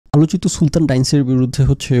আলোচিত সুলতান ডাইন্সের বিরুদ্ধে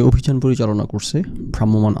অভিযান পরিচালনা করছে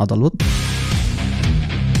ভ্রাম্যমাণ আদালত।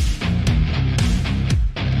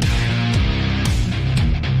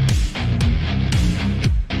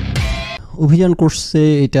 অভিযান করছে,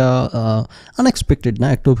 এটা আনএক্সপেক্টেড না,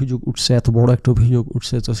 একটা অভিযোগ উঠছে, এত বড় একটা অভিযোগ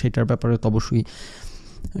উঠছে, তো সেটার ব্যাপারে তো অবশ্যই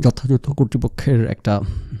যথাযথ কর্তৃপক্ষের একটা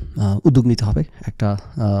উদ্যোগ নিতে হবে, একটা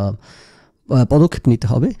পদক্ষেপ নিতে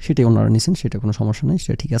হবে। সেটাই ওনারা নিয়েছেন, সেটা কোনো সমস্যা নেই,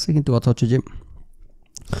 সেটা ঠিক আছে। কিন্তু কথা হচ্ছে যে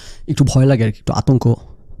একটু ভয় লাগে আর কি, একটু আতঙ্ক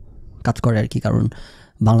কাজ করে আর কি। কারণ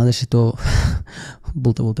বাংলাদেশে তো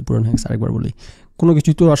বলতে বলতে পুরনো হয়ে গেছে, আরেকবার বলি, কোনো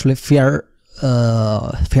কিছুই তো আসলে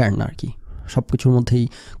ফেয়ার না আর কি। সব কিছুর মধ্যেই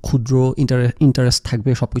ক্ষুদ্র ইন্টারেস্ট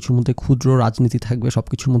থাকবে, সব কিছুর মধ্যে ক্ষুদ্র রাজনীতি থাকবে, সব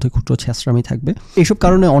কিছুর মধ্যে ক্ষুদ্র ছেঁচড়ামি থাকবে। এইসব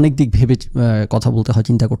কারণে অনেক দিক ভেবে কথা বলতে হয়,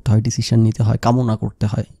 চিন্তা করতে হয়, ডিসিশন নিতে হয়, কামনা করতে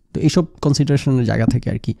হয়। তো এইসব কনসিডারেশনের জায়গা থেকে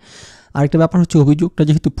আর কি। আরেকটা ব্যাপার হচ্ছে, অভিযোগটা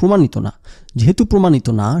যেহেতু প্রমাণিত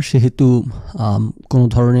না, সেহেতু কোনো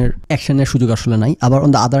ধরনের অ্যাকশনের সুযোগ আসলে নাই। আবার অন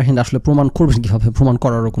দ্য আদার হ্যান্ড আসলে প্রমাণ করবেন কীভাবে, প্রমাণ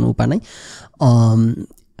করারও কোনো উপায় নাই।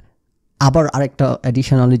 আবার আরেকটা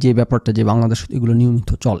অ্যাডিশনালি যে ব্যাপারটা, যে বাংলাদেশ এগুলো নিয়মিত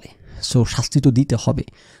চলে, সো শাস্তি তো দিতে হবে।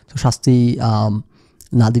 তো শাস্তি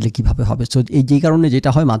না দিলে কীভাবে হবে? সো যেই কারণে যেটা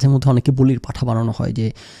হয়, মাঝে মধ্যে অনেকে বলির পাঠা বানানো হয়, যে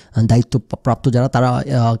দায়িত্বপ্রাপ্ত যারা, তারা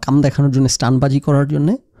কাম দেখানোর জন্য, স্টানবাজি করার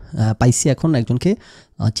জন্যে পাইছি এখন একজনকে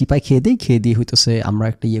চিপায় খেয়ে দিয়ে হইতেছে আমরা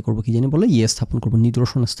একটা করবো, কি জানি বলে, স্থাপন করবো,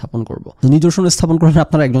 নিদর্শন স্থাপন করবো। তো নিদর্শন স্থাপন করলেন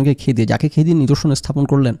আপনারা একজনকে খেয়ে দিয়ে, যাকে খেয়ে দিয়ে নিদর্শন স্থাপন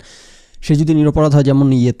করলেন, সে যদি নিরপরাধ হয়, যেমন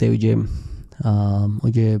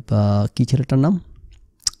ওই যে কী ছেলেটার নাম,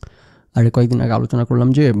 আরে কয়েকদিন আগে আলোচনা করলাম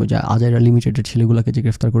যে আজাইরা লিমিটেডের ছেলেগুলোকে যে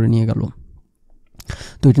গ্রেফতার করে নিয়ে গেল,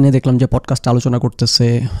 তো এটা নিয়ে দেখলাম যে পডকাস্টে আলোচনা করতেছে,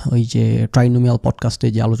 ওই যে ট্রাইনোমিয়াল পডকাস্টে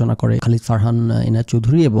যে আলোচনা করে খালিদ ফারহান, এনায়েত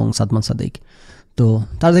চৌধুরী এবং সাদমান সাদিক। তো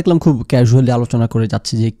তারা দেখলাম খুব ক্যাজুয়ালি আলোচনা করে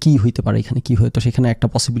যাচ্ছে যে কী হইতে পারে এখানে, কী হয়। তো সেখানে একটা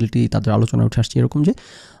পসিবিলিটি তাদের আলোচনা উঠে আসছে এরকম, যে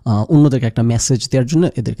অন্যদেরকে একটা মেসেজ দেওয়ার জন্য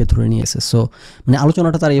এদেরকে ধরে নিয়ে এসে। সো মানে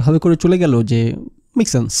আলোচনাটা তারা এভাবে করে চলে গেল যে মেক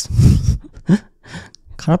সেন্স।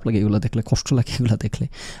 খারাপ লাগে এগুলো দেখলে, কষ্ট লাগে এগুলো দেখলে।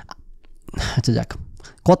 আচ্ছা যাক,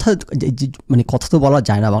 কথা তো বলা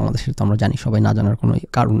যায় না বাংলাদেশের, তো আমরা জানি, সবাই না জানার কোনো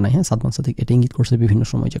কারণ নাই। হ্যাঁ, সাদমান সাদিক এটা ইঙ্গিত করছে বিভিন্ন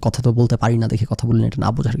সময় যে কথা তো বলতে পারি না দেখে কথা বললেন, এটা না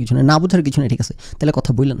বোঝার কিছু নেই, ঠিক আছে, তাহলে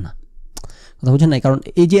কথা বললেন না, কথা বুঝেন নাই। কারণ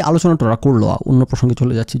এই যে আলোচনাটা ওরা করলো, অন্য প্রসঙ্গে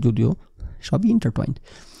চলে যাচ্ছে যদিও, সবই ইন্টারটয়েন্ট।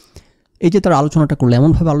 এই যে তারা আলোচনাটা করলো,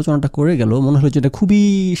 এমনভাবে আলোচনাটা করে গেল, মনে হলো যে এটা খুবই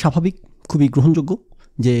স্বাভাবিক, খুবই গ্রহণযোগ্য,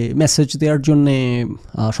 যে মেসেজ দেওয়ার জন্যে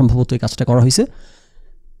সম্ভবত এই কাজটা করা হয়েছে।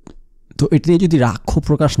 তো এটা নিয়ে যদি রাগ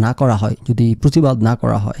প্রকাশ না করা হয়, যদি প্রতিবাদ না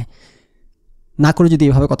করা হয়, না করে যদি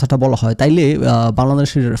এভাবে কথাটা বলা হয়, তাইলে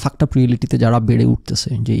বাংলাদেশের ফাকটা রিয়েলিটিতে যারা বেড়ে উঠতেছে,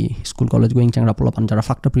 যেই স্কুল কলেজ গোয়িং চ্যাংরা পোলাপান যারা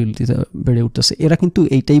ফাকটা রিয়েলিটিতে বেড়ে উঠতেছে, এরা কিন্তু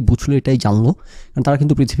এইটাই বুঝলো, এটাই জানলো। কারণ তারা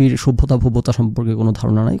কিন্তু পৃথিবীর ভব্যতা সম্পর্কে কোনো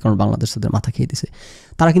ধারণা নাই, কারণ বাংলাদেশ তাদের মাথা খেয়ে দিছে।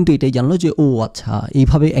 তারা কিন্তু এটাই জানলো যে ও আচ্ছা,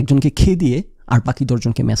 এইভাবে একজনকে খেয়ে দিয়ে আর বাকি 10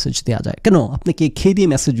 জনকে মেসেজ দেওয়া যায়। কেন আপনাকে খেয়ে দিয়ে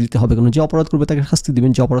মেসেজ দিতে হবে কেন? যে অপরাধ করবে তাকে শাস্তি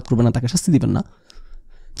দিবেন, যে অপরাধ করবে না তাকে শাস্তি দিবেন না।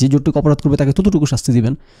 যে যতটুকু অপরাধ করবে তাকে ততটুকু শাস্তি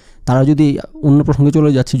দিবেন। তারা যদি, অন্য প্রসঙ্গে চলে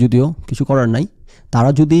যাচ্ছে যদিও, কিছু করার নাই, তারা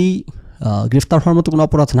যদি গ্রেফতার হওয়ার মতো কোনো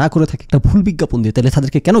অপরাধ না করে থাকে, একটা ভুল বিজ্ঞাপন দিয়ে, তাহলে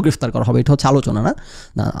তাদেরকে কেন গ্রেফতার করা হবে? এটা হচ্ছে আলোচনা না।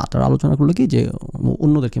 তারা আলোচনা করলো কি, যে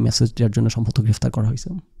অন্যদেরকে মেসেজ দেওয়ার জন্য সম্ভবত গ্রেফতার করা হয়েছে।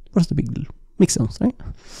 Big deal, make sense, right?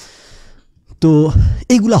 তো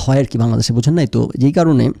এইগুলা হয় আর কি বাংলাদেশে, বোঝেন নাই? তো যেই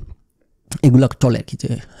কারণে এগুলো চলে আর কি। যে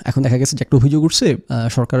এখন দেখা গেছে যে একটা অভিযোগ উঠছে,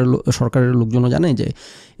 সরকারের লোকজনও জানে যে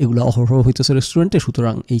এগুলো অহরহ হইতেছে রেস্টুরেন্টে,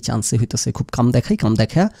 সুতরাং এই চান্সে হইতেছে খুব কাম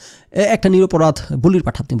দেখা একটা নিরপরাধ বলির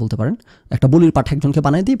পাঠা, আপনি বলতে পারেন, একটা বলির পাঠা একজনকে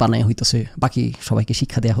বানায় হইতেছে, বাকি সবাইকে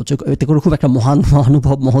শিক্ষা দেওয়া হচ্ছে। এতে করে খুব একটা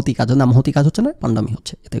মহানুভব মহতি কাজ হচ্ছে না, পান্ডামি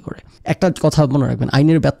হচ্ছে এতে করে। একটা কথা মনে রাখবেন,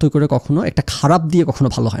 আইনের ব্যর্থ করে কখনো, একটা খারাপ দিয়ে কখনো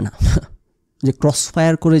ভালো হয় না। যে ক্রস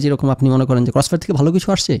ফায়ার করে, যেরকম আপনি মনে করেন যে ক্রস ফায়ার থেকে ভালো কিছু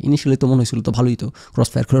আসছে, ইনিশিয়ালি তো মনে হয়েছিল তো ভালোই, তো ক্রস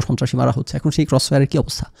ফায়ার করে সন্ত্রাসী মারা হচ্ছে। এখন সেই ক্রস ফায়ারের কী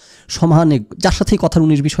অবস্থা? সমানে যার সাথেই কথার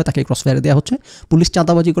 19 বিষয় তাকে ক্রস ফায়ারে দেওয়া হচ্ছে। পুলিশ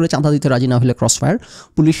চাঁদাবাজি করে, চাঁদা দিতে রাজি না হলে ক্রস ফায়ার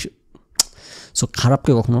পুলিশ। সো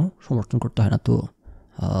খারাপকে কখনো সমর্থন করতে হয় না। তো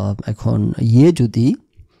এখন যদি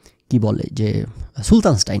কি বলে যে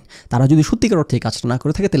সুলতানস্টাইন, তারা যদি সত্যিকার অর্থে এই কাজটা না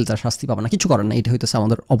করে থাকে, তাহলে তারা শাস্তি পাবে না, কিছু করার না। এটা হইতেছে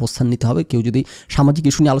আমাদের অবস্থান নিতে হবে। কেউ যদি সামাজিক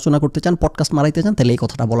ইস্যু নিয়ে আলোচনা করতে চান, পডকাস্ট মারাইতে চান, তাহলে এই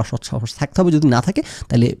কথাটা বলার সৎসাহস থাকতে হবে। যদি না থাকে,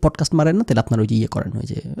 তাহলে পডকাস্ট মারেন না, তাহলে আপনার ওই যে করেন, ওই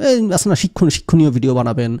যে আছে না, শিক্ষণীয় ভিডিও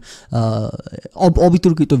বানাবেন,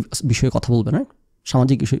 অবিতর্কিত বিষয়ে কথা বলবেন। হ্যাঁ,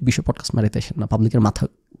 সামাজিক বিষয়ে পডকাস্ট মারাইতে আসেন না, পাবলিকের মাথা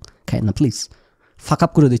খায় না প্লিজ। ফাক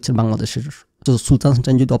আপ করে দিচ্ছেন বাংলাদেশের। তো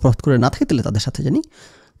সুলতানস্টাইন যদি অপরাধ করে না থাকে, তাহলে তাদের সাথে জানি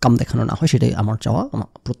কাম দেখানো না হয়, সেটাই আমার চাওয়া, আমার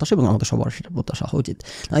প্রত্যাশা, এবং আমাদের সবার সেটা প্রত্যাশা হওয়া উচিত।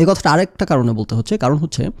 এই কথাটা আরেকটা কারণে বলতে হচ্ছে, কারণ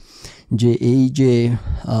হচ্ছে যে এই যে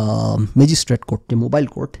ম্যাজিস্ট্রেট কোর্ট, মোবাইল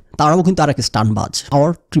কোর্ট, তারাও কিন্তু আরেক স্টানবাজ,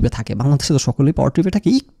 পাওয়ার ট্রিপে থাকে। বাংলাদেশে তো সকলেই পাওয়ার ট্রিপে থাকে,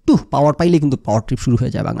 একটু পাওয়ার পাইলে কিন্তু পাওয়ার ট্রিপ শুরু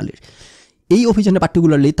হয়ে যায় বাঙালির। এই অভিযানে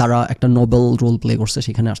পার্টিকুলারলি তারা একটা নোবেল রোল প্লে করছে,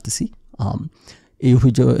 সেখানে আসতেছি।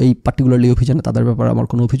 এই পার্টিকুলারলি অভিযানে তাদের ব্যাপারে আমার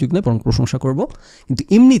কোনো অভিযোগ নেই, বরং প্রশংসা করব। কিন্তু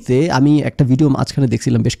এমনিতে আমি একটা ভিডিও মাঝখানে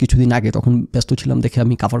দেখছিলাম বেশ কিছুদিন আগে, তখন ব্যস্ত ছিলাম দেখে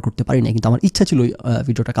আমি কাভার করতে পারি না, কিন্তু আমার ইচ্ছা ছিল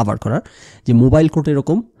ভিডিওটা কাভার করার, যে মোবাইল কোর্ট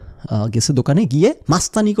এরকম গেছে দোকানে গিয়ে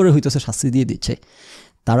মাস্তানি করে হইতেছে শাস্তি দিয়ে দিচ্ছে।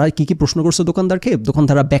 তারা কী কী প্রশ্ন করছে দোকানদারকে,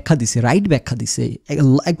 দোকানদাররা ব্যাখ্যা দিছে, রাইট ব্যাখ্যা দিছে,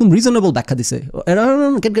 একদম রিজনেবল ব্যাখ্যা দিছে, এরা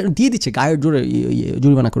দিয়ে দিচ্ছে, গায়ের জোরে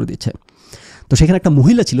জরিমানা করে দিচ্ছে। তো সেখানে একটা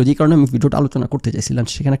মহিলা ছিল, যে কারণে আমি ভিডিওটা আলোচনা করতে চাইছিলাম।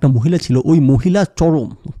 সেখানে একটা মহিলা ছিল, ওই মহিলা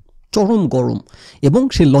চরম গরম, এবং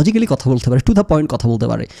সে লজিক্যালি কথা বলতে পারে, টু দ্য পয়েন্ট কথা বলতে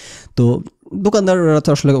পারে। তো দোকানদাররা তো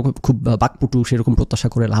আসলে খুব বাকপটু, সেরকম প্রত্যাশা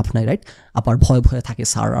করে লাভ নাই, রাইট? আবার ভয়ে থাকে,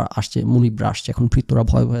 স্যার আসছে, মুনিবরা আসছে, এখন ভৃত্যরা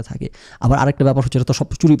ভয়ে থাকে। আবার আরেকটা ব্যাপার হচ্ছে, তো সব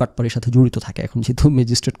চুরি বাটপাড়ির সাথে জড়িত থাকে। এখন যেহেতু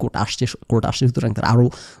ম্যাজিস্ট্রেট কোর্ট আসছে, সুতরাং তার আরও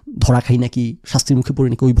ধরা খাই নাকি, শাস্তির মুখে পড়ে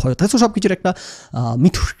নাকি, ওই ভয় থাকে। তো সব কিছুর একটা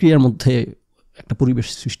মিথস্ক্রিয়ার মধ্যে একটা পরিবেশ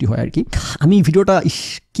সৃষ্টি হয় আর কি। আমি ভিডিওটা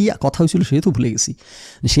কী কথা হয়েছিল সেহেতু ভুলে গেছি।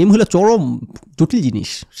 সেই মহিলা চরম জটিল জিনিস।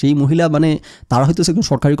 সেই মহিলা মানে তারা হয়তো একজন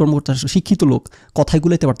সরকারি কর্মকর্তা, শিক্ষিত লোক, কথাই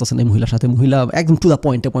গুলাইতে পারতেছে না এই মহিলার সাথে। মহিলা একদম টু দ্য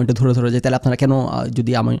পয়েন্টে ধরে যায়, তাহলে আপনারা কেন,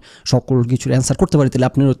 যদি আমি সকল কিছুর অ্যান্সার করতে পারি তাহলে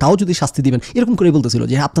আপনি তাও যদি শাস্তি দিবেন, এরকম করে বলতেছিল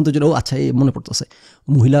যে আপনাদের জন্য আচ্ছা এই মনে পড়তেছে।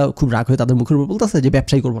 মহিলা খুব রাগ হয়ে তাদের মুখের উপর বলতেছে যে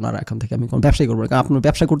ব্যবসায়ী করবো না, আর এখন থেকে আমি কোনো ব্যবসায়ী করবো না, কারণ আপনার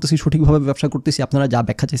ব্যবসা করতেছি, সঠিকভাবে ব্যবসা করতেছি, আপনারা যা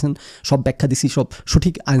ব্যাখ্যা চাইছেন সব ব্যাখ্যা দিছি, সব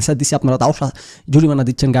সঠিক অ্যান্সার দিছি, আপনারা তাও জরিমানা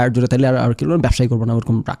দিচ্ছেন গায়ের জোরে, তাহলে আর কি ব্যবসায়ী করবো না,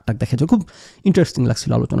 ওরকম রাগ দেখেছে। খুব ইন্টারেস্টিং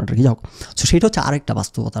লাগছিল আলোচনাটা, কি যাক। সো সেটা হচ্ছে আরেকটা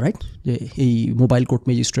বাস্তবতা, রাইট? যে এই মোবাইল কোর্ট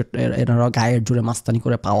ম্যাজিস্ট্রেট এনারা গায়ের জোরে মাস্তানি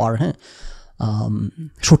করে পাওয়ার, হ্যাঁ,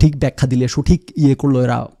 সঠিক ব্যাখ্যা দিলে, সঠিক করলো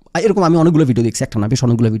এরা, এরকম আমি অনেকগুলো ভিডিও দেখছি, একটা না বেশ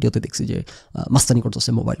অনেকগুলো ভিডিওতে দেখছি যে মাস্তানি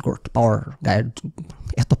করতেছে মোবাইল কোর্ট, পাওয়ার, গায়ের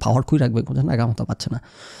এত পাওয়ার খুঁই রাখবে, বোঝেন না, গামতা পাচ্ছে না।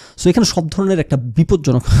 সো এখানে সব ধরনের একটা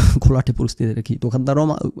বিপজ্জনক ঘোলাটে পরিস্থিতি রেখি, দোকানদারও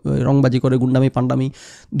রংবাজি করে, গুন্ডামি পান্ডামি,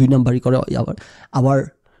 2 নাম্বারই করে, আবার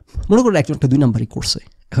মনে করেন একজন একটা 2 নাম্বারই করছে।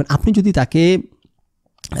 এখন আপনি যদি তাকে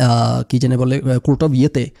কী জানে বলে, কোর্ট অফ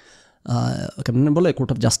কেমন বলে, কোর্ট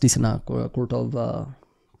অফ জাস্টিস না, কোর্ট অফ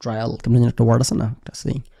ট্রায়াল, কেমন যেন একটা ওয়ার্ড আছে না, একটা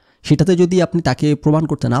সেই, সেটাতে যদি আপনি তাকে প্রমাণ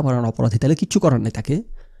করতে না পারেন অপরাধী, তাহলে কিচ্ছু করার নেই, তাকে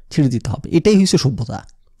ছেড়ে দিতে হবে। এটাই হচ্ছে সভ্যতা।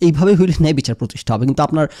 এইভাবে হইলে ন্যায় বিচার প্রতিষ্ঠা হবে। কিন্তু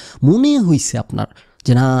আপনার মনে হয়েছে আপনার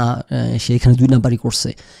যে না, সে এখানে 2 নাম্বারই করছে,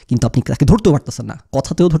 কিন্তু আপনি তাকে ধরতেও পারতেছেন না,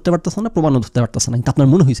 কথাতেও ধরতে পারতেছেন না, প্রমাণও ধরতে পারতেছেন না, কিন্তু আপনার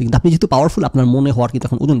মনে হয়েছে। কিন্তু আপনি যেহেতু পাওয়ারফুল, আপনার মনে হওয়ার কিন্তু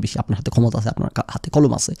এখন ওজন বেশি, আপনার হাতে ক্ষমতা আছে, আপনার হাতে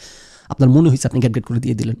কলম আছে, আপনার মনে হয়েছে, আপনি গ্যাট করে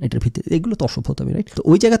দিয়ে দিলেন, এটার ভিত্তিতে। এগুলো তো অসভ্যতা, রাইট? তো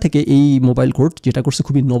ওই জায়গা থেকে এই মোবাইল কোর্ট যেটা করছে,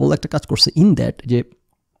 খুবই নোবেল একটা কাজ করছে, ইন দ্যাট যে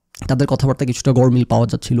তাদের কথাবার্তা কিছুটা গরমিল পাওয়া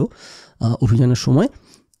যাচ্ছিল অভিযানের সময়।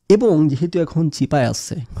 এবং যেহেতু এখন চিপায়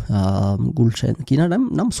আসছে গুলশান, কিনা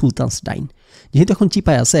নাম সুলতানস ডাইন, যেহেতু এখন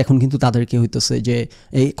চিপায় আছে, এখন কিন্তু তাদেরকে হইতেছে যে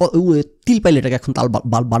এই তিল পাইলে এটাকে এখন তাল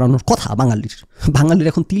বাড়ানোর কথা, বাঙালির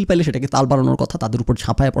এখন তিল পাইলে সেটাকে তাল বাড়ানোর কথা, তাদের উপর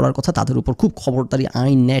ঝাঁপায় পড়ার কথা, তাদের উপর খুব খবরদারি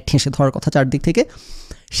আইন ন্যায় ঠেসে ধরার কথা চারদিক থেকে।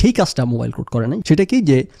 সেই কাজটা মোবাইল কোর্ট করে নাই। সেটা কি,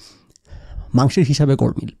 যে মাংসের হিসাবে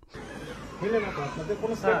গরমিল,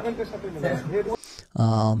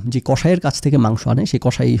 যে কসাইয়ের কাছ থেকে মাংস আনে, সেই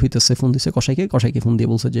কসাই হইতেছে ফোন দিচ্ছে কসাইকে ফোন দিয়ে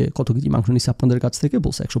বলছে যে কত কেজি মাংস নিচ্ছে আপনাদের কাছ থেকে,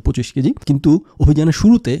 বলছে 125 কেজি। কিন্তু অভিযানের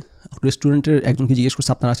শুরুতে রেস্টুরেন্টের একজনকে জিজ্ঞেস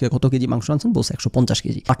করছে আপনারা আজকে কত কেজি মাংস আনছেন, বলছে 150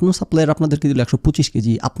 কেজি। পার্টনার সাপ্লায়ার আপনাদেরকে দিল 125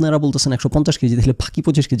 কেজি, আপনারা বলতেছেন 150 কেজি, তাহলে বাকি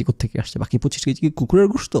 25 কেজি কোথেকে আসছে? বাকি 25 কেজি কি কুকুরের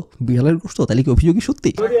গোশত, বিড়ালের গোশত? তাহলে কি অভিযোগই সত্যি?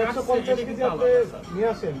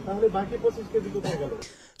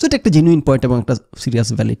 তো এটা একটা জেনুইন পয়েন্ট এবং একটা সিরিয়াস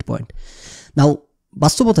ভ্যালিড পয়েন্ট। নাও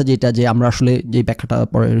বাস্তবতা যেটা, যে আমরা আসলে যে ব্যাখ্যাটা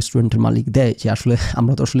পরে রেস্টুরেন্টের মালিক দেয়, যে আসলে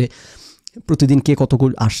আমরা তো আসলে প্রতিদিন কে কত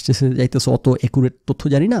আসতেছে যাইতেছে অত অ্যাকুরেট তথ্য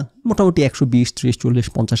জানি না, মোটামুটি 120, 30, 40,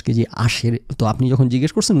 50 কেজি আসে। তো আপনি যখন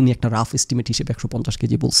জিজ্ঞেস করছেন, উনি একটা রাফ এস্টিমেট হিসেবে 150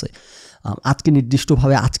 কেজি বলছে। আজকে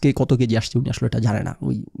নির্দিষ্টভাবে আজকে কত কেজি আসছে উনি আসলে এটা জানে না,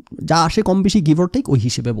 ওই যা আসে কম বেশি গিভ অর টেক ওই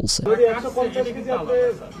হিসেবে বলছে।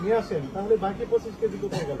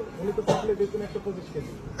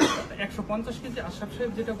 150 কেজি আশরাফ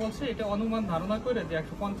সাহেব যেটা বলছে, এটা অনুমান ধারণা করে যে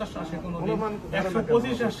 150 আসে, কোনো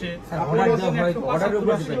 125 আসে,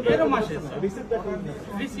 এরকম আসে।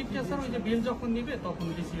 রিসিপ্টটা স্যার ওই যে বিল যখন নিবে তখন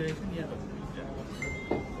রিসিপ্ট নিয়ে যাবে,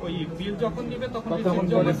 ওই বিল যখন নিবে তখন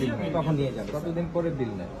নিয়ে যাবে, ততদিন পরে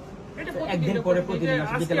বিল নেয়, এটা একদিন পরে প্রতিদিন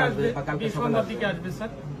বিকেলে আসবে বা কালকে সন্ধ্যার দিকে আসবে স্যার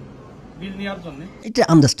বিল নেওয়ার জন্য। এটা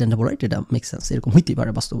আন্ডারস্ট্যান্ডেবল, রাইট? এটা মেক সেন্স, এরকম হইতেই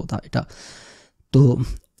পারে বাস্তবতা এটা। তো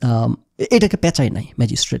এটাকে পেঁচায় নাই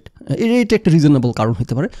ম্যাজিস্ট্রেট, এটা একটা রিজনেবল কারণ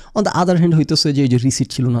হতে পারে। অন দ্য আদার হ্যান্ড হইতেছে যে রিসিট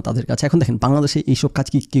ছিল না তাদের কাছে। এখন দেখেন বাংলাদেশে এইসব কাজ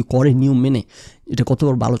কি কেউ করে নিয়ম মেনে? এটা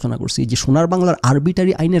কতবার আলোচনা করছি যে সোনার বাংলার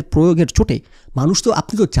আরবিটারি আইনের প্রয়োগের চোটে মানুষ তো,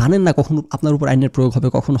 আপনি তো জানেন না কখন আপনার উপর আইনের প্রয়োগ হবে,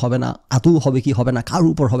 কখন হবে না, আদৌ হবে কি হবে না, কার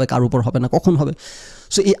উপর হবে কার উপর হবে না, কখন হবে।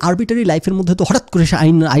 সো এই আরবিটারি লাইফের মধ্যে তো হঠাৎ করে সে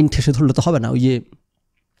আইন ঠেসে ধরলে তো হবে না। ওই যে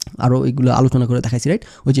আরও এগুলো আলোচনা করে দেখাইছি, রাইট?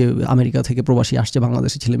 ওই যে আমেরিকা থেকে প্রবাসী আসছে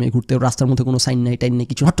বাংলাদেশে ছেলে মেয়ে ঘুরতে, রাস্তার মধ্যে কোনো সাইন নাই টাইন নেই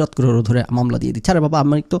কিছু, হঠাৎ করে ওরা ধরে মামলা দিয়ে দিচ্ছে। আরে বাবা,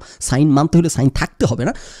 আমার তো সাইন মানতে হলে সাইন থাকতে হবে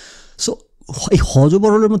না? সো এই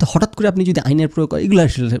হজবরলের মধ্যে হঠাৎ করে আপনি যদি আইনের প্রয়োগ করেন, এগুলো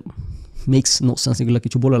আসলে মেক্স নো সেন্স। এগুলো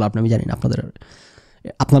কিছু বলে লাভ আমি জানি না,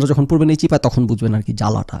 আপনারা যখন পড়বেন এই চিপায় তখন বুঝবেন আর কি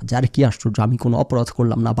জ্বালাটা, যার কি আশ্চর্য, আমি কোনো অপরাধ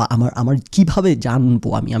করলাম না, বা আমার কীভাবে জানবো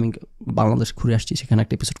আমি বাংলাদেশ ঘুরে আসছি, সেখানে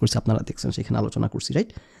একটা এপিসোড করছি, আপনারা দেখছেন, সেখানে আলোচনা করছি,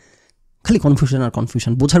 রাইট? খালি কনফিউশন আর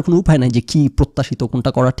কনফিউশন, বোঝার কোনো উপায় নাই যে কী প্রত্যাশিত,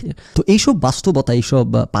 কোনটা করা ঠিক। তো এইসব বাস্তবতা, এইসব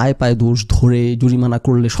পায়ে পায়ে দোষ ধরে জরিমানা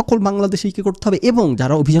করলে সকল বাংলাদেশিকে করতে হবে, এবং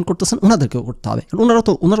যারা অভিযান করতেছেন ওনাদেরকেও করতে হবে।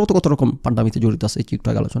 ওনারাও তো কত রকম পান্ডামিতে জড়িত আছে, একটু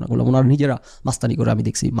আলোচনা করলাম। ওনারা নিজেরা মাস্তানি করে আমি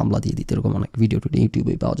দেখছি মামলা দিয়ে দিতে, এরকম অনেক ভিডিও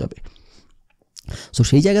ইউটিউবে পাওয়া যাবে। সো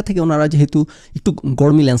সেই জায়গা থেকে ওনারা যেহেতু একটু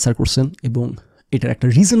গরমিল অ্যান্সার করছেন এবং এটার একটা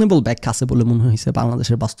রিজনেবল ব্যাখ্যা আছে বলে মনে হয়েছে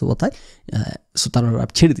বাংলাদেশের বাস্তবতায়, সো তারা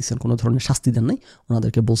ছেড়ে দিচ্ছেন, কোনো ধরনের শাস্তি দেন নাই।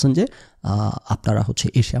 ওনাদেরকে বলছেন যে আপনারা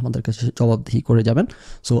এসে আমাদের কাছে জবাবদিহি করে যাবেন।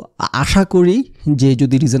 সো আশা করি যে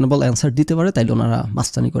যদি রিজনেবল অ্যান্সার দিতে পারে, তাইলে ওনারা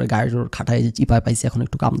মাস্তানি করে গায়ের জোর খাটায় যে চিপায় পাইছে এখন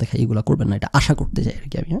একটু কাম দেখায়, এগুলো করবেন না, এটা আশা করতে চাই আর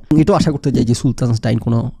কি আমি। এটাও আশা করতে চাই যে সুলতানস্টাইন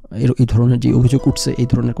কোনো এই ধরনের যে অভিযোগ উঠছে এই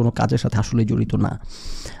ধরনের কোনো কাজের সাথে আসলে জড়িত না,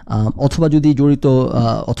 অথবা যদি জড়িত,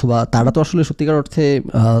 অথবা তারা তো আসলে সত্যিকার অর্থে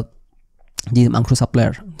যে মাংস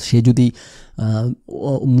সাপ্লায়ার, সে যদি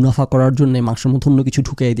মুনাফা করার জন্য মাংসের মধ্যে অন্য কিছু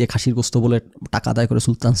ঢুকিয়ে দিয়ে খাসির গোস্ত বলে টাকা আদায় করে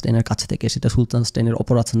সুলতানস্টাইনের কাছ থেকে, সেটা সুলতানস্টাইনের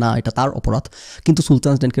অপরাধ না, এটা তার অপরাধ, কিন্তু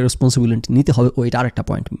সুলতানস্টাইনকে রেসপন্সিবিলিটি নিতে হবে। এটা আরেকটা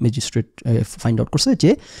পয়েন্ট ম্যাজিস্ট্রেট ফাইন্ড আউট করছে,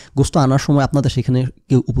 যে গোস্ত আনার সময় আপনাদের সেখানে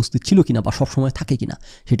কেউ উপস্থিত ছিল কিনা বা সবসময় থাকে কিনা,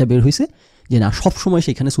 সেটা বের হয়েছে যে না, সবসময়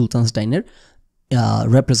সেখানে সুলতানস্টাইনের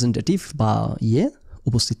রেপ্রেজেন্টেটিভ বা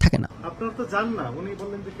উপস্থিত থাকে না।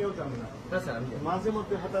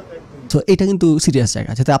 তো এটা কিন্তু সিরিয়াস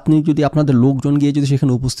জায়গা, যাতে আপনি যদি আপনাদের লোকজন গিয়ে যদি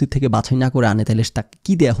সেখানে উপস্থিত থেকে বাছাই না করে আনে, তাহলে তাকে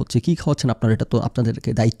কী দেওয়া হচ্ছে, কী খাওয়াচ্ছেন আপনারা, এটা তো আপনাদেরকে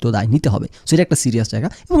দায় নিতে হবে। সো এটা একটা সিরিয়াস জায়গা,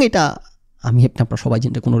 এবং এটা আপনারা সবাই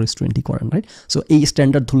যেটা কোনো রেস্টুরেন্টই করেন, রাইট? সো এই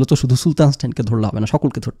স্ট্যান্ডার্ড ধরলে তো শুধু সুলতানস্টাইনকে ধরলে হবে না,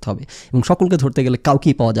 সকলকে ধরতে হবে, এবং সকলকে ধরতে গেলে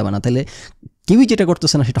কাউকেই পাওয়া যাবে না। তাহলে কেউই যেটা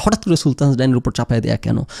করতেছে না সেটা হঠাৎ করে সুলতানস্টাইনের উপর চাপায় দেয়া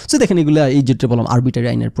কেন? সো দেখেন, এগুলো এই যেটা বললাম আরবিটারি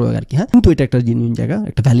আইনের প্রয়োগ আর কি। হ্যাঁ, কিন্তু এটা একটা জেনুইন জায়গা,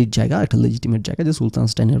 একটা ভ্যালিড জায়গা, একটা লেজিটিমেট জায়গা, যে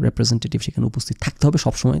সুলতানস্টাইনের রেপ্রেজেন্টেটিভ সেখানে উপস্থিত থাকতে হবে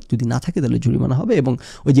সবসময়। যদি না থাকে তাহলে জরিমানা হবে, এবং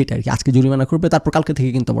ওই যেটা আর কি আজকে জরিমানা করবে, তারপর কালকে থেকে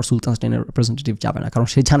কিন্তু আবার সুলতানস্টাইনের রেপ্রেজেন্টেটিভ যাবে না, কারণ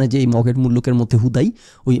সে জানে যে এই মগের মূল্যকের মধ্যে হুদাই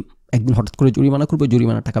ওই একদিন হঠাৎ করে জরিমানা করবে,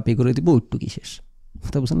 জরিমানা টাকা পে করে দিব, ওইটুকুই শেষ।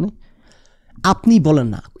 বুঝতে বুঝলেন না? আপনি বলেন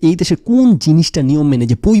না এই দেশে কোন জিনিসটা নিয়ম মেনে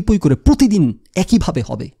যে পই করে প্রতিদিন একইভাবে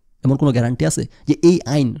হবে, এমন কোনো গ্যারান্টি আছে? যে এই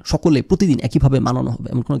আইন সকলে প্রতিদিন একইভাবে মানানো হবে,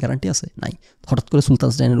 এমন কোনো গ্যারান্টি আছে? নাই। হঠাৎ করে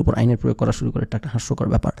সুলতানস্টাইনের উপর আইনের প্রয়োগ করা শুরু করে, এটা একটা হাস্যকর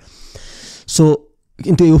ব্যাপার। সো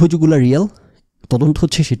কিন্তু এই অভিযোগগুলো রিয়েল, তদন্ত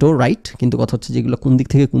হচ্ছে, সেটাও রাইট, কিন্তু কথা হচ্ছে যেগুলো কোন দিক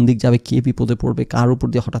থেকে কোন দিক যাবে, কে বিপদে পড়বে, কার উপর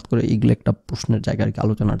দিয়ে হঠাৎ করে, এগুলো একটা প্রশ্নের জায়গা আর কি,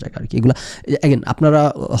 আলোচনার জায়গা আর কি। এগুলো অ্যাগেন আপনারা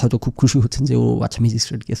হয়তো খুব খুশি হচ্ছেন যে ও আচ্ছা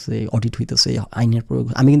ম্যাজিস্ট্রেট গেছে, অডিট হইতেছে, আইনের প্রয়োগ।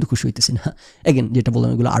 আমি কিন্তু খুশি হইতেছি না। অ্যাগেন যেটা বললাম,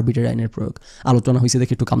 এগুলো আরবিটারি আইনের প্রয়োগ, আলোচনা হয়েছে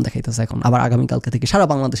দেখে একটু কাম দেখাইতেছে এখন, আবার আগামীকালকে থেকে সারা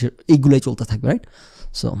বাংলাদেশের এইগুলোই চলতে থাকবে, রাইট?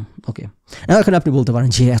 সো ওকে, এখানে আপনি বলতে পারেন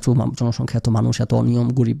যে এত জনসংখ্যা, এত মানুষ, এত অনিয়ম,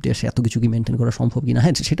 গরিব দেশ, এত কিছু কি মেনটেন করা সম্ভব কিনা?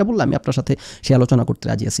 হ্যাঁ, সেটা বললে আমি আপনার সাথে সে আলোচনা করতে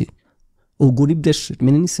রাজি আছি। ও গরিব দেশ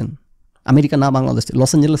মেনে নিচ্ছেন? আমেরিকা না, বাংলাদেশ,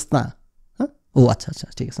 লস অ্যাঞ্জেলেস না? হ্যাঁ, ও আচ্ছা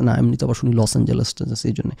ঠিক আছে। না, এমনি তো আবার শুনি লস অ্যাঞ্জেলেসটা,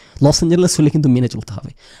 সেই জন্য লস অ্যাঞ্জেলেস হলে কিন্তু মেনে চলতে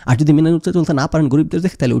হবে। আর যদি মেনে চলতে না পারেন গরিব দেশ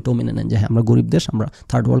দেখে, তাহলে ওইটাও মেনে নেন যে হ্যাঁ, আমরা গরিব দেশ, আমরা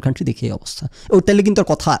থার্ড ওয়ার্ল্ড কান্ট্রি, দেখে এই অবস্থা। তাহলে কিন্তু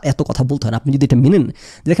আর এত কথা বলতে হয় না। আপনি যদি এটা মেনেন,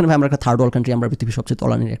 দেখেন ভাই আমরা একটা থার্ড ওয়ার্ল্ড কান্ট্রি, আমরা পৃথিবীর সবচেয়ে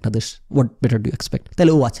তলানির একটা দেশ, হোয়াট বেটার ডু এক্সপেক্ট,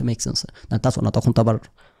 তাহলে ও আচ্ছা, মেক সেন্স। না তা না, তখন তো আবার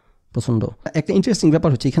প্রচণ্ড একটা ইন্টারেস্টিং ব্যাপার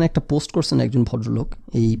হচ্ছে, এখানে একটা পোস্ট করছেন একজন ভদ্রলোক।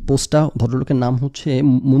 এই ভদ্রলোকের নাম হচ্ছে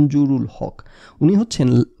মঞ্জুরুল হক। উনি হচ্ছেন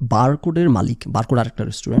বারকোডের মালিক, বারকোড আরেকটা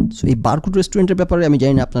রেস্টুরেন্ট। সো এই বারকোড রেস্টুরেন্টের ব্যাপারে আমি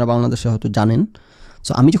জানি না, আপনারা বাংলাদেশে হয়তো জানেন।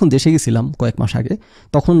 সো আমি যখন দেশে গেছিলাম কয়েক মাস আগে,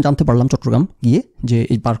 তখন জানতে পারলাম চট্টগ্রাম গিয়ে যে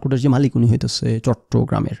এই বারকোডের যে মালিক, উনি হইতেছে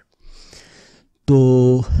চট্টগ্রামের।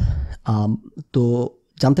 তো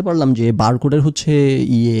জানতে পারলাম যে বারকোডের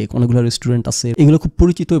অনেকগুলো রেস্টুরেন্ট আছে, এগুলো খুব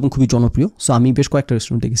পরিচিত এবং খুবই জনপ্রিয়। সো আমি বেশ কয়েকটা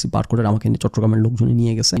রেস্টুরেন্টে গেছি বারকোডের, আমাকে চট্টগ্রামের লোকজনই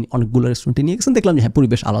নিয়ে গেছেন, অনেকগুলো রেস্টুরেন্টে নিয়ে গেছেন। দেখলাম যে হ্যাঁ,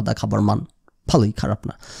 পরিবেশ আলাদা, খাবার মান ভালোই, খারাপ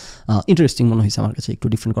না, ইন্টারেস্টিং মনে হয়েছে আমার কাছে, একটু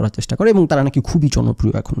ডিফারেন্ট করার চেষ্টা করে, এবং তারা নাকি খুবই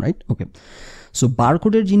জনপ্রিয় এখন, রাইট? ওকে, সো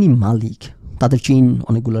বারকোডের যিনি মালিক, তাদের চেইন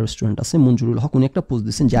অনেকগুলো রেস্টুরেন্ট আছে, মঞ্জুরুল হক, উনি একটা পোস্ট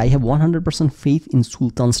দিচ্ছেন যে I have 100% faith in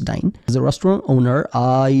Sultansdine. As a restaurant owner,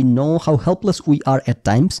 I know how helpless we are at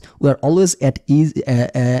times. We are always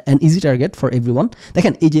an easy target for everyone.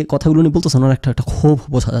 দেখেন এই যে কথাগুলো উনি বলতেছেন, ওনার একটা ক্ষোভ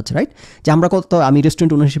বোঝা যাচ্ছে, রাইট? যে আমরা আমি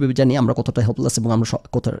রেস্টুরেন্ট ওনার হিসেবে জানি আমরা কতটা হেল্পলেস, এবং আমরা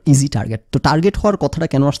কত ইজি টার্গেট। তো টার্গেট হওয়ার কথাটা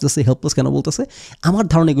কেন আসতেছে, হেল্পলেস কেন বলতেছে? আমার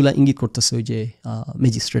ধারণা এগুলো ইঙ্গিত করতেছে ওই যে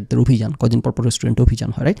ম্যাজিস্ট্রেটদের অভিযান, কদিন পর রেস্টুরেন্টে অভিযান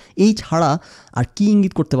হয়, রাইট? এই ছাড়া আর কি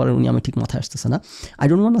ইঙ্গিত করতে পারেন উনি, আমি ঠিক মাথায় আসছে আসতেছে না। I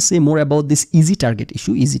don't want to say more about this easy target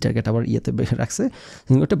issue, easy target আবার ইয়েতে বেশি রাখছে,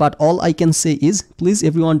 but all I can say is please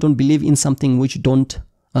everyone don't believe in something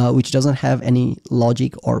which doesn't have any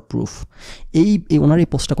logic or proof. ওনার এই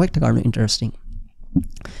পোস্টটা কয়েকটা কারণে interesting.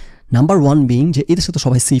 Number one being যে এদের সাথে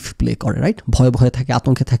সবাই সেফ প্লে করে, রাইট? ভয়ে থাকে,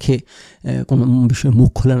 আতঙ্কে থাকে, কোনো বিষয়ে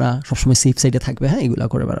মুখ খোলে না, সবসময় সেফ সাইডে থাকবে, হ্যাঁ, এগুলো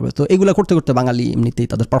করে বেড়াবে। তো এগুলো করতে করতে বাঙালি এমনিতেই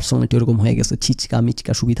তাদের পার্সোনালিটি এরকম হয়ে গেছে, ছিচকা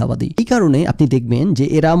মিচকা সুবিধাবাদী। এই কারণে আপনি দেখবেন যে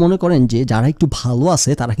এরা মনে করেন যে যারা একটু ভালো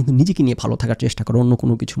আছে তারা কিন্তু নিজেকে নিয়ে ভালো থাকার চেষ্টা করে, অন্য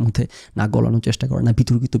কোনো কিছুর মধ্যে নাক গলানোর চেষ্টা করে না,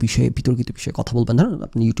 বিতর্কিত বিষয়ে কথা বলবেন। ধরুন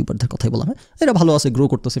আপনি ইউটিউবারদের কথাই বললাম, হ্যাঁ, এরা ভালো আছে, গ্রো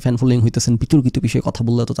করতেছে, ফ্যান ফলোয়িং হইতেছেন, বিতর্কিত বিষয়ে কথা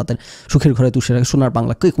বললে তো তাদের সুখের ঘরে তুষের সোনার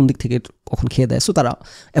বাংলা কে কোন দিক থেকে কখন খেয়ে দেয়, সো তারা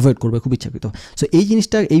অ্যাভয়েড করবে খুব ইচ্ছাকৃত। সো এই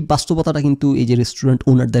জিনিসটা, এই বাস্তবতাটা কিন্তু এই যে রেস্টুরেন্ট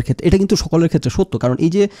ওনারদের ক্ষেত্রে, এটা কিন্তু সকলের ক্ষেত্রে সত্য। কারণ এই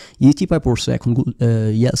যে চিপায় পড়ছে এখন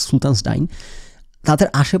সুলতানস ডাইন, তাদের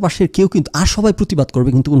আশেপাশের কেউ কিন্তু, আর সবাই প্রতিবাদ করবে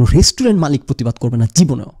কিন্তু কোনো রেস্টুরেন্ট মালিক প্রতিবাদ করবে না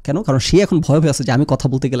জীবনেও। কেন? কারণ সে এখন ভয় আছে যে আমি কথা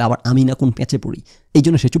বলতে গেলে আবার আমি না কোন প্যাঁচে পড়ি, এই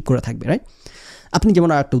জন্য সে চুপ করে থাকবে, রাইট? আপনি যেমন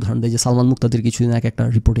আর একটা উদাহরণ দেয় যে সালমান মুক্তাদির কিছুদিন আগে একটা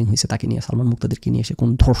রিপোর্টিং হয়েছে, তাকে নিয়ে, সালমান মুক্তাদিরকে নিয়ে, সে কোন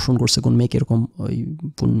ধর্ষণ করছে কোন মেয়েকে, এরকম ওই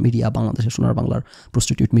কোন মিডিয়া, বাংলাদেশের সোনার বাংলার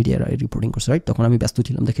প্রস্টিটিউট মিডিয়ারা রিপোর্টিং করছে, রাইট? তখন আমি ব্যস্ত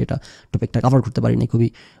ছিলাম দেখে এটা টপিকটা কাভার করতে পারিনি, খুবই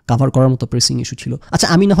কাভার করার মতো প্রেসিং ইস্যু ছিল। আচ্ছা,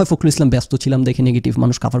 আমি না হয় ফখরুল ইসলাম ব্যস্ত ছিলাম দেখে নেগেটিভ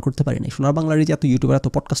মানুষ কাভার করতে পারিনি। সোনার বাংলার যে এত ইউটিউবার, এত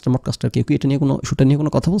পডকাস্টার কেউ কি এটা নিয়ে কোনো ইস্যুটা নিয়ে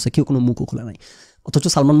কোনো কথা বলছে? কেউ কোনো মুখও খোলে নাই। অথচ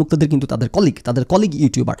সালমান মুক্তাদির কিন্তু তাদের কলিগ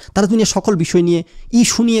ইউটিউবার, তারা দুনিয়ার সকল বিষয় নিয়ে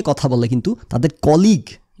ইস্যু নিয়ে কথা বলে, কিন্তু তাদের কলিগ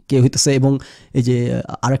কে হইতেছে, এবং এই যে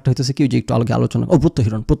আরেকটা হইতেছে কি, যে একটু আগে আলোচনা,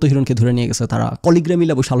 প্রত্যহিরণকে ধরে নিয়ে গেছে, তারা কলিগ্রা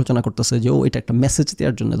মিলে বসে আলোচনা করতেছে যে এটা একটা মেসেজ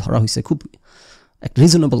দেওয়ার জন্য ধরা হয়েছে, খুব একটা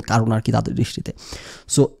রিজনেবল কারণ আর কি তাদের দৃষ্টিতে।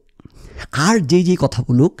 সো আর যেই কথা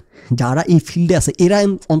বলুক, যারা এই ফিল্ডে আছে এরা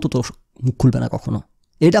অন্তত মুখ খুলবে না কখনো।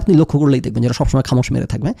 এটা আপনি লক্ষ্য করলেই দেখবেন, যারা সবসময় খামোশ মেরে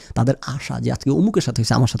থাকবে, তাদের আশা যে আজকে অমুকের সাথে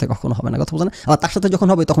হয়েছে, আমার সাথে কখনো হবে না, কথা বলছে না। আবার তার সাথে যখন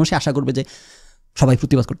হবে তখন সে আশা করবে যে সবাই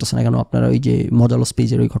প্রতিবাদ করতেছে না কেন। আপনারা ওই যে মজালো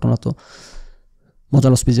স্পেজের ওই ঘটনা, তো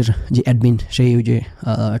মজালো স্পেজের যে অ্যাডমিন, সেই ওই যে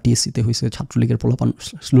টিএসসিতে হয়েছে, ছাত্রলীগের পোলাপান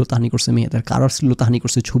শ্লীলতাহানি করছে মেয়েদের, কারার শ্লীলতাহানি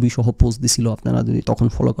করছে, ছবি সহ পোস্ট দিছিল, আপনারা যদি তখন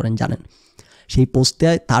ফলো করেন জানেন। সেই পোস্টে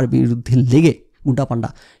তার বিরুদ্ধে লেগে উল্টাপাল্টা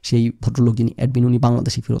সেই ভদ্রলোক যিনি অ্যাডমিন, উনি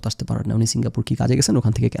বাংলাদেশে ফেরত আসতে পারেন না, উনি সিঙ্গাপুর কি কাজে গেছেন,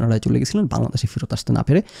 ওখান থেকে কানাডায় চলে গেছিলেন, বাংলাদেশে ফেরত আসতে না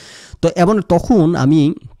পেরে। তো এবং তখন আমি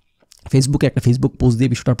ফেসবুকে একটা ফেসবুক পোস্ট দিয়ে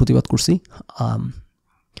বিষয়টার প্রতিবাদ করছি।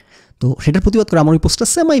 তো সেটার প্রতিবাদ করে আমার ওই পোস্টটা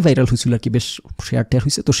সেমাই ভাইরাল হয়েছিল আর কি, বেশ শেয়ার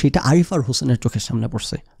হয়েছে। তো সেটা আরিফার হোসেনের চোখের সামনে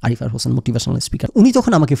পড়ছে। আরিফার হোসেন মোটিভেশনাল স্পিকার, উনি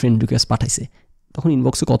তখন আমাকে ফ্রেন্ড রিকোয়েস্ট পাঠাইছে, তখন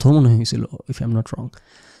ইনবক্সে কথাও মনে হয়েছিল, if I am not wrong.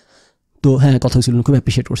 তো হ্যাঁ, কথা হয়েছিল, খুব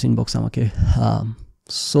অ্যাপ্রিসিয়েট করছে ইনবক্সে আমাকে।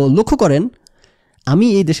 সো লক্ষ্য করেন, আমি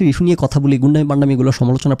এই দেশের ইস্যু নিয়ে কথা বলি, গুন্ডামি বান্ডামি এগুলো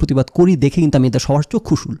সমালোচনা প্রতিবাদ করি দেখে কিন্তু আমি এদের সবার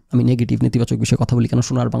চক্ষুশুল, আমি নেগেটিভ নেতিবাচক বিষয়ে কথা বলি, কেন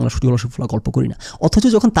সোনার বাংলা সুফলা গল্প করি না। অথচ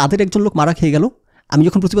যখন তাদের একজন লোক মারা খেয়ে গেল, আমি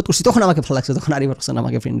যখন প্রতিবাদ করছি তখন আমাকে ভালো লাগছে, তখন আরিফার হোসেন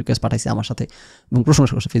আমাকে ফ্রেন্ড রিকোয়েস্ট পাঠাইছে আমার সাথে এবং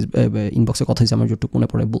প্রশংসা করছে, ইনবক্সে কথা হয়েছে, আমার যেটুকু মনে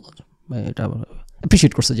পড়ে এটা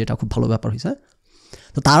অ্যাপ্রিসিয়েট করছে, যে এটা খুব ভালো ব্যাপার হয়েছে।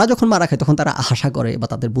 তো তারা যখন মারা খায় তখন তারা আশা করে, বা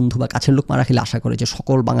তাদের বন্ধু বা কাছের লোক মারা খেলে আশা করে যে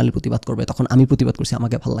সকল বাঙালি প্রতিবাদ করবে, তখন আমি প্রতিবাদ করছি,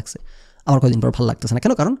 আমাকে ভালো লাগছে। আমার কয়েকদিন পর ভালো লাগতেছে না,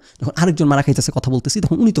 কেন? কারণ যখন আরেকজন মারা খাইতেছে কথা বলতেছি,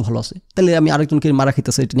 তখন উনি তো ভালো আছে, তাহলে আমি আরেকজনকে মারা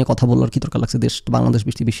খাইতেছে এটা নিয়ে কথা বলার কি দরকার লাগছে? দেশ বাংলাদেশ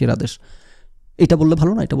বিশ্বের সেরা দেশ, এটা বললে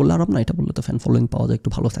ভালো না, এটা বললে আরাম না, এটা বললে তো ফ্যান ফলোয়িং পাওয়া যায়, একটু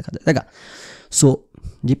ভালো থাকা যায়, দেখা। সো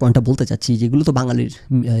যে পয়েন্টটা বলতে চাচ্ছি, যেগুলো তো বাঙালির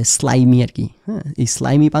স্লাইমি আর কি, হ্যাঁ, এই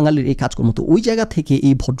স্লাইমি বাঙালির এই কাজকর্ম, তো ওই জায়গা থেকে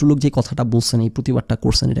এই ভদ্রলোক যে কথাটা বলছেন, এই প্রতিবাদটা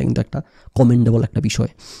করছেন, এটা কিন্তু একটা কমেন্ডেবল একটা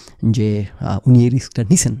বিষয় যে উনি এই রিস্কটা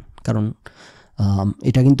নিছেন। কারণ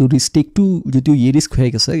এটা কিন্তু রিস্কটা একটু যদিও রিস্ক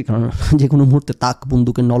হয়ে গেছে, কারণ যে কোনো মুহূর্তে তাক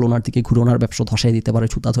বন্দুকের নলনার দিকে ঘুরে ওনার ব্যবসা ধসাই দিতে পারে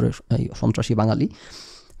ছুতা ধরে এই সন্ত্রাসী বাঙালি,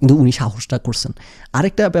 কিন্তু উনি সাহসটা করছেন।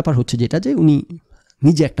 আরেকটা ব্যাপার হচ্ছে যেটা, যে উনি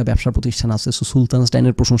নিজে একটা ব্যবসা প্রতিষ্ঠান আছে, সো সুলতানস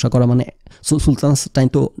ডাইনের প্রশংসা করা মানে, সুলতানস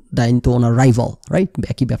ডাইন তো ওনার রাইভাল, রাইট?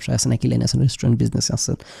 একই ব্যবসায় আছেন, একই লাইনে আছেন, রেস্টুরেন্ট বিজনেসে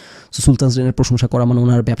আছেন। সো সুলতানস ডাইনের প্রশংসা করা মানে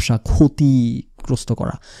ওনার ব্যবসা ক্ষতিগ্রস্ত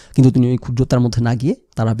করা, কিন্তু তিনি ওই ক্ষুদ্রতার মধ্যে না গিয়ে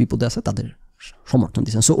তারা বিপদে আছে তাদের সমর্থন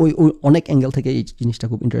দিচ্ছেন। সো ওই অনেক অ্যাঙ্গেল থেকে এই জিনিসটা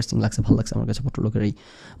খুব ইন্টারেস্টিং লাগছে, ভালো লাগছে আমার কাছে ভদ্রলোকের এই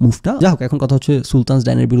মুভটা। যাই হোক, এখন কথা হচ্ছে সুলতানস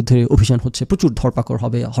ডাইনের বিরুদ্ধে অভিযান হচ্ছে, প্রচুর ধরপাকড়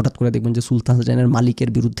হবে। হঠাৎ করে দেখবেন যে সুলতানস ডাইনের মালিকের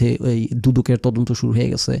বিরুদ্ধে ওই দুদকের তদন্ত শুরু হয়ে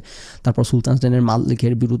গেছে, তারপর সুলতানস ডাইনের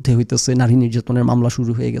মালিকের বিরুদ্ধে হইতেছে নারী নির্যাতনের মামলা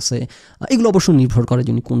শুরু হয়ে গেছে। এগুলো অবশ্য নির্ভর করে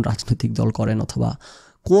যিনি কোন রাজনৈতিক দল করেন, অথবা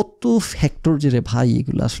কত ফ্যাক্টর যে রে ভাই,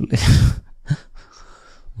 এগুলো আসলে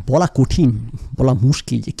বলা কঠিন, বলা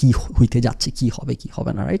মুশকিল যে কী হইতে যাচ্ছে, কী হবে কী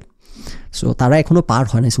হবে না, রাইট? সো তারা এখনও পার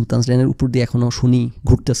হয় না, সুলতানস ডাইনের উপর দিয়ে এখনও শুনি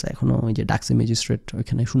ঘুরতেছে, এখনও ওই যে ডাকসে ম্যাজিস্ট্রেট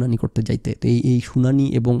ওইখানে শুনানি করতে যাইতে। তো এই শুনানি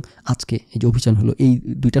এবং আজকে এই যে অভিযান হলো, এই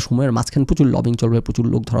দুইটা সময়ের মাঝখানে প্রচুর লবিং চলবে, প্রচুর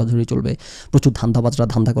লোক ধরাধরি চলবে, প্রচুর ধান্দাবাজরা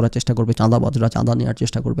ধান্দা করার চেষ্টা করবে, চাঁদাবাজরা চাঁদা নেওয়ার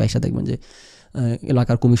চেষ্টা করবে। এসে দেখবেন যে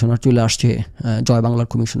এলাকার কমিশনার চলে আসছে, জয় বাংলার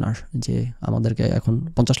কমিশনার, যে আমাদেরকে এখন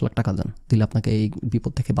 50 লাখ টাকা দেন, দিলে আপনাকে এই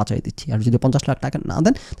বিপদ থেকে বাঁচাই দিচ্ছি, আর যদি 50 লাখ টাকা না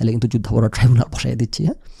দেন তাহলে কিন্তু যুদ্ধাপরাধ ট্রাইব্যুনাল বসাই দিচ্ছি।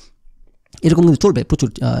 হ্যাঁ, এরকম কিন্তু চলবে প্রচুর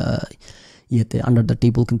ইয়েতে, আন্ডার দ্য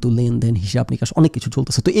টেবল কিন্তু লেনদেন হিসাব নিকাশ অনেক কিছু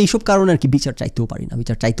চলতেছে। তো এইসব কারণে আর কি বিচার চাইতেও পারি না,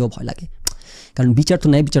 বিচার চাইতেও ভয় লাগে, কারণ বিচার তো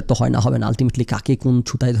ন্যায় বিচার তো হয় না, হবে না। আলটিমেটলি কাকে কোন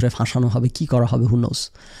ছুতায় ধরে ফাঁসানো হবে, কি করা হবে, হু নোস।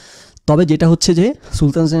 তবে যেটা হচ্ছে যে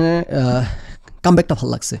সুলতানের কামব্যাকটা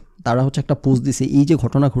ভালো লাগছে। তারা হচ্ছে একটা পোস্ট দিছে, এই যে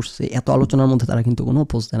ঘটনা ঘটছে এত আলোচনার মধ্যে তারা কিন্তু কোনো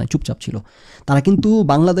পোস্ট দেয় না, চুপচাপ ছিল। তারা কিন্তু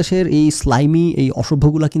বাংলাদেশের এই স্লাইমি এই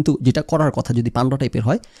অসভ্যগুলা কিন্তু যেটা করার কথা যদি পান্ডা টাইপের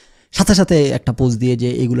হয়, সাথে সাথে একটা পোস্ট দিয়ে যে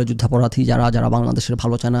এগুলো যুদ্ধাপরাধী যারা বাংলাদেশের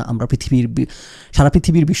ভালো চায় না, আমরা সারা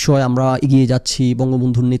পৃথিবীর বিষয়ে আমরা এগিয়ে যাচ্ছি,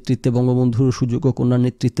 বঙ্গবন্ধুর নেতৃত্বে, বঙ্গবন্ধুর সুযোগ্য কন্যার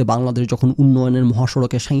নেতৃত্বে বাংলাদেশ যখন উন্নয়নের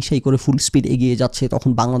মহাসড়কে সাঁই করে ফুল স্পিড এগিয়ে যাচ্ছে, তখন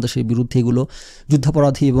বাংলাদেশের বিরুদ্ধে এগুলো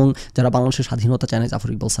যুদ্ধাপরাধী এবং যারা বাংলাদেশের স্বাধীনতা চায় না, জাফর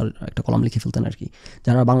ইকবাল স্যার একটা কলাম লিখে ফেলতেন আর কি,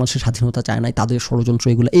 যারা বাংলাদেশের স্বাধীনতা চায় নাই তাদের ষড়যন্ত্র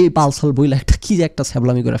এগুলো, এই বালসাল বইলে একটা কি যে একটা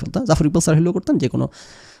ছ্যাবলামি করে ফেলতেন। জাফর ইকবাল স্যার হলেও করতেন, যে কোনো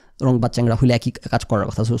রং বাচ্চাংরা হলে একই কাজ করার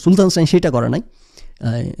কথা। সুলতান সাইন সেটা করে নাই,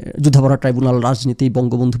 যুদ্ধাপরাধ ট্রাইব্যুনাল, রাজনীতি,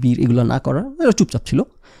 বঙ্গবন্ধু বীর এগুলো না করা, এরা চুপচাপ ছিল।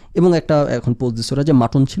 এবং একটা এখন পোস্ট দিচ্ছে ওরা যে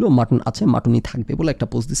মাটন ছিল, মাটন আছে, মাটনই থাকবে বলে একটা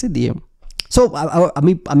পোস্ট দিছে দিয়ে। সো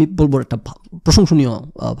আমি বলবো একটা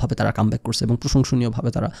প্রশংসনীয়ভাবে তারা কামব্যাক করছে এবং প্রশংসনীয়ভাবে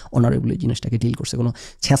তারা অনারেবলি জিনিসটাকে ডিল করছে। কোনো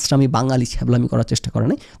ছ্যাঁচড়ামি বাঙালি ছ্যাবলামি করার চেষ্টা করে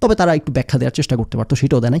নাই, তবে তারা একটু ব্যাখ্যা দেওয়ার চেষ্টা করতে পারতো,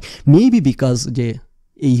 সেটাও দেয় নাই। মেবি বিকজ যে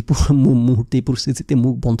এই মুহূর্তে এই পরিস্থিতিতে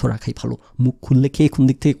মুখ বন্ধ রাখাই ভালো, মুখ খুললে খেয়ে কোন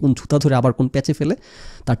দিক থেকে কোন ছুতা ধরে আবার কোন প্যাচে ফেলে,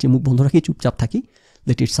 তার চেয়ে মুখ বন্ধ রাখি, চুপচাপ থাকি,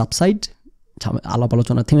 লেট ইট সাবসাইড, আলাপ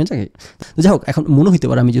আলোচনা থেমে যায়। যাই হোক, এখন মনে হইতে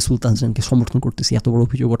পারে আমি যে সুলতানকে সমর্থন করতেছি এত বড়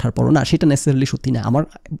অভিযোগ ওঠার পরও, না, সেটা নেসেসারিলি সত্যি না। আমার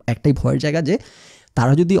একটাই ভয়ের জায়গা যে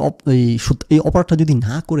তারা যদি এই অপরাধটা যদি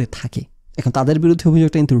না করে থাকে, এখন তাদের বিরুদ্ধে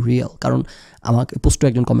অভিযোগটা কিন্তু রিয়েল। কারণ আমাকে পোস্টে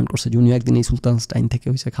একজন কমেন্ট করছে যে উনি একদিন এই সুলতানস্টাইন থেকে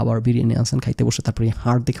হয়েছে খাবার বিরিয়ানি আনছেন, খাইতে বসে, তারপরে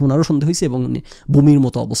হাড় দেখে ওনারও সন্দেহ হয়েছে এবং বমির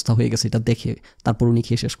মতো অবস্থা হয়ে গেছে, এটা দেখে তারপর উনি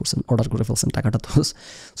খেয়ে শেষ করছেন, অর্ডার করে ফেলছেন, টাকাটা তো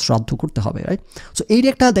শ্রাদ্ধ করতে হবে, রাইট? সো এই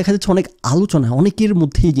একটা দেখা যাচ্ছে অনেক আলোচনা, অনেকের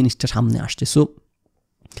মধ্যে এই জিনিসটা সামনে আসছে। সো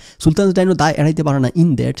সুলতানস্টাইনও দায় এড়াইতে পারে না ইন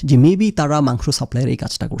দ্যাট যে মেবি তারা মাংস সাপ্লাইয়ের এই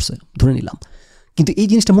কাজটা করছে, ধরে নিলাম, কিন্তু এই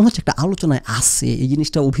জিনিসটা মনে হচ্ছে একটা আলোচনায় আসছে, এই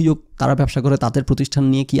জিনিসটা অভিযোগ, তারা ব্যবসা করে, তাদের প্রতিষ্ঠান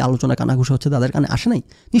নিয়ে কি আলোচনা কানাঘুষা হচ্ছে তাদের কানে আসে নাই?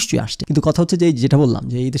 নিশ্চয়ই আসছে। কিন্তু কথা হচ্ছে যে যেটা বললাম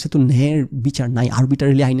যে এই দেশে তো ন্যায়ের বিচার নাই,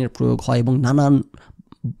 আরবিটারিলি আইনের প্রয়োগ হয় এবং নানান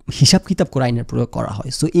হিসাব কিতাব করে আইনের প্রয়োগ করা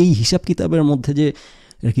হয়। সো এই হিসাব কিতাবের মধ্যে যে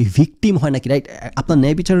কি ভিকটিম হয় নাকি, রাইট? আপনার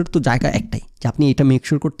ন্যায় বিচারের তো জায়গা একটাই, যে আপনি এটা মেক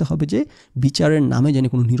শিওর করতে হবে যে বিচারের নামে যেন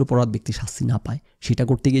কোনো নিরপরাধ ব্যক্তি শাস্তি না পায়। সেটা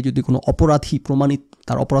করতে গিয়ে যদি কোনো অপরাধী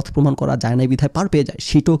তার অপরাধ প্রমাণ করা যায় না, বিধায় পার পেয়ে যায়,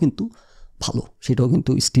 সেটাও কিন্তু ভালো, সেটাও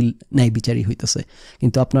কিন্তু স্টিল ন্যায় বিচারই হইতেছে।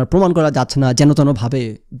 কিন্তু আপনার প্রমাণ করা যাচ্ছে না, যেন তেনভাবে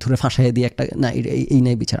ধরে ফাঁসাইয়ে দিয়ে একটা, না, এই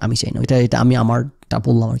ন্যায় বিচার আমি চাই না। এটা আমি আমারটা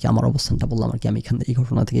বললাম আর কি, আমার অবস্থানটা বললাম আর কি, আমি এখান থেকে এই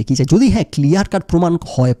ঘটনা থেকে কী চাই। যদি হ্যাঁ ক্লিয়ার কাট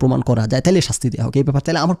প্রমাণ করা যায় তাহলে শাস্তি দেওয়া হোক এই ব্যাপার,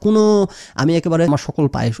 তাহলে আমি একেবারে আমার সকল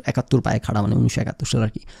পায়ে 71 পায়ে খাড়া, মানে 1971 সাল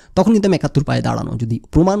আর কি, তখন কিন্তু আমি 71 পায়ে দাঁড়ানো। যদি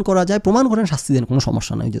প্রমাণ করা যায়, প্রমাণ করেন, শাস্তি দেন, কোনো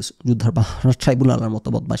সমস্যা নয়। যে যুদ্ধাপরাধ ট্রাইব্যুনালের মতো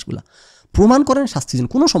বদমাশগুলা প্রমাণ করেন, শাস্তি দেন,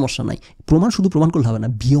 কোনো সমস্যা নাই। শুধু প্রমাণ করলে হবে না,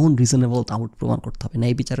 বিয়ন্ড রিজনেবল ডাউট প্রমাণ করতে হবে।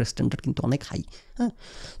 ন্যায় বিচারের স্ট্যান্ডার্ড কিন্তু অনেক হাই। হ্যাঁ,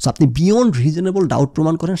 সো আপনি বিয়ন্ড রিজনেবল ডাউট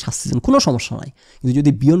প্রমাণ করেন, শাস্তি দেন, কোনো সমস্যা নাই। কিন্তু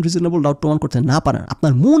যদি বিয়ন্ড রিজনেবল ডাউট প্রমাণ করতে না পারেন,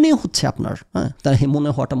 আপনার মনে হচ্ছে আপনার, হ্যাঁ, তার মনে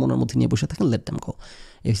হওয়াটা মনের মধ্যে নিয়ে বসে থাকেন, লেট দেম গো।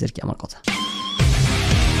 এই আর কি আমার কথা।